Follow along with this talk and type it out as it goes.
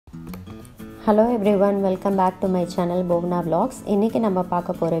Hello everyone, welcome back to my channel Bhuvana vlogs. இன்னைக்கு நம்ம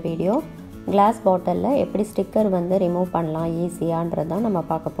பார்க்க போற வீடியோ glass bottle எப்படி ஸ்டிக்கர் வந்து ரிமூவ் பண்ணலாம் ஈஸியான்றத நம்ம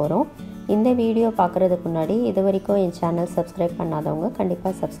பார்க்க போறோம். இந்த வீடியோ பார்க்கிறதுக்கு முன்னாடி இதுவரைக்கும் என் சேனல் சப்ஸ்கிரைப் பண்ணாதவங்க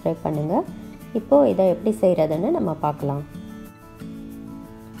கண்டிப்பா சப்ஸ்கிரைப் பண்ணுங்க. இப்போ இத எப்படி செய்யறதுன்னு நம்ம பார்க்கலாம்.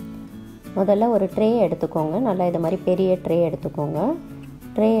 முதல்ல ஒரு ட்ரே எடுத்துக்கோங்க. நல்லா இந்த மாதிரி பெரிய ட்ரே எடுத்துக்கோங்க.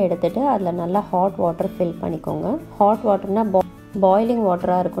 ட்ரே எடுத்துட்டு அதுல நல்லா ஹாட் வாட்டர் ஃபில் பண்ணிக்கோங்க. ஹாட் வாட்டர்னா பாயிலிங்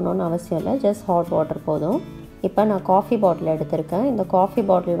வாட்டரா இருக்கணும்னு அவசியம் இல்லை, ஜஸ்ட் ஹாட் வாட்டர் போதும். இப்போ நான் காஃபி பாட்டில் எடுத்திருக்கேன். இந்த காஃபி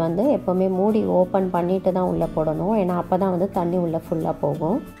பாட்டில் வந்து எப்போவுமே மூடி ஓப்பன் பண்ணிட்டு தான் உள்ளே போடணும், ஏன்னா அப்போ தான் வந்து தண்ணி உள்ளே ஃபுல்லாக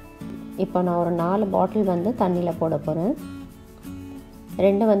போகும். இப்போ நான் ஒரு 4 பாட்டில் வந்து தண்ணியில் போட போகிறேன்.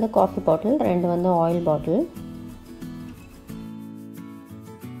 2 வந்து காஃபி பாட்டில், 2 வந்து ஆயில் பாட்டில்.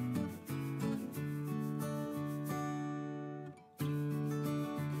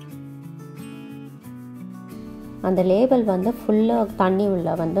 அந்த லேபிள் வந்து ஃபுல்லாக தண்ணி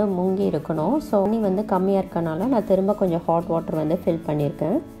உள்ள வந்து முங்கி இருக்கணும். ஸோ தண்ணி வந்து கம்மியாக இருக்கனால நான் திரும்ப கொஞ்சம் ஹாட் வாட்டர் வந்து ஃபில்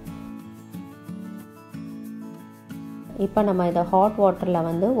பண்ணியிருக்கேன். இப்போ நம்ம இதை ஹாட் வாட்டரில்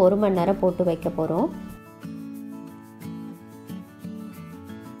வந்து 1 மணி நேரம் போட்டு வைக்க போகிறோம்.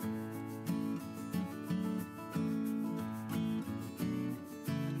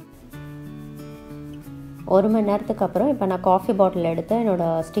 ஒரு மணி நேரத்துக்கு அப்புறம் இப்போ நான் காஃபி பாட்டில் எடுத்து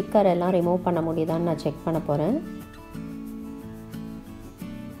என்னோடய ஸ்டிக்கர் எல்லாம் ரிமூவ் பண்ண முடியுதான்னு நான் செக் பண்ண போகிறேன்.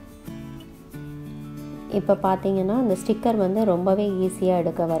 இப்போ பார்த்தீங்கன்னா அந்த ஸ்டிக்கர் வந்து ரொம்பவே ஈஸியாக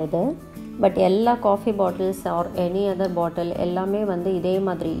எடுக்க வருது. பட் எல்லா coffee bottles or any other பாட்டில் எல்லாமே வந்து இதே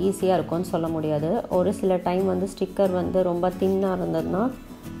மாதிரி ஈஸியாக இருக்கும்னு சொல்ல முடியாது. ஒரு சில டைம் வந்து ஸ்டிக்கர் வந்து ரொம்ப தின்னாக இருந்ததுன்னா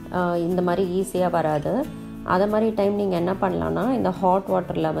இந்த மாதிரி ஈஸியாக வராது. அதை மாதிரி டைம் நீங்கள் என்ன பண்ணலான்னா, இந்த ஹாட்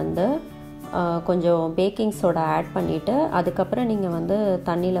வாட்டரில் வந்து கொஞ்சம் பேக்கிங் சோடா ஆட் பண்ணிவிட்டு அதுக்கப்புறம் நீங்கள் வந்து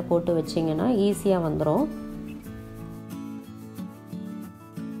தண்ணியில் போட்டு வச்சிங்கன்னா ஈஸியாக வந்துடும்.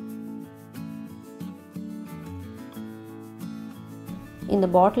 இந்த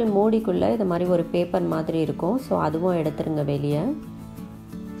பாட்டில் மூடிக்குள்ளே இது மாதிரி ஒரு பேப்பர் மாதிரி இருக்கும். ஸோ அதுவும் எடுத்துருங்க வெளியே.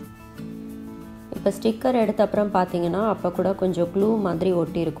 இப்போ ஸ்டிக்கர் எடுத்த அப்புறம் பார்த்தீங்கன்னா அப்போ கூட கொஞ்சம் க்ளூ மாதிரி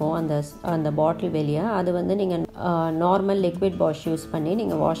ஒட்டியிருக்கும் அந்த பாட்டில் வெளியே. அது வந்து நீங்கள் நார்மல் லிக்விட் வாஷ் யூஸ் பண்ணி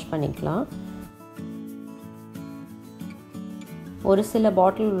நீங்கள் வாஷ் பண்ணிக்கலாம். ஒரு சில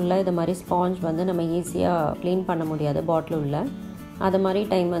பாட்டில் உள்ள இது மாதிரி ஸ்பாஞ்ச் வந்து நம்ம ஈஸியாக க்ளீன் பண்ண முடியாது பாட்டில் உள்ள. அது மாதிரி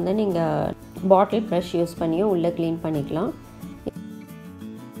டைம் வந்து நீங்கள் பாட்டில் ப்ரஷ் யூஸ் பண்ணியும் உள்ளே க்ளீன் பண்ணிக்கலாம்.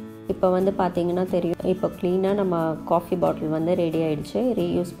 இப்போ வந்து பார்த்தீங்கன்னா தெரியும், இப்போ க்ளீனாக நம்ம காஃபி பாட்டில் வந்து ரெடி ஆகிடுச்சு.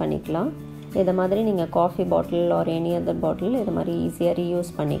 ரீயூஸ் பண்ணிக்கலாம். இதை மாதிரி நீங்கள் coffee bottle or any other பாட்டில் இது மாதிரி ஈஸியாக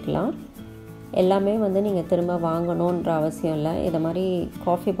ரீயூஸ் பண்ணிக்கலாம். எல்லாமே வந்து நீங்கள் திரும்ப வாங்கணுன்ற அவசியம் இல்லை. இதை மாதிரி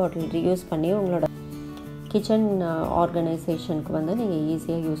காஃபி பாட்டில் ரீயூஸ் பண்ணி உங்களோட கிச்சன் ஆர்கனைசேஷனுக்கு வந்து நீங்கள்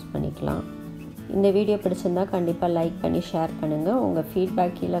ஈஸியாக யூஸ் பண்ணிக்கலாம். இந்த வீடியோ பிடிச்சிருந்தா கண்டிப்பாக லைக் பண்ணி ஷேர் பண்ணுங்கள். உங்கள்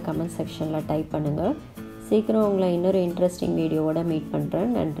ஃபீட்பேக் கீழே கமெண்ட் செக்ஷனில் டைப் பண்ணுங்கள். சீக்கிரம் உங்களை இன்னொரு இன்ட்ரெஸ்டிங் வீடியோவோட மீட்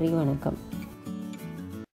பண்ணுறேன். நன்றி, வணக்கம்.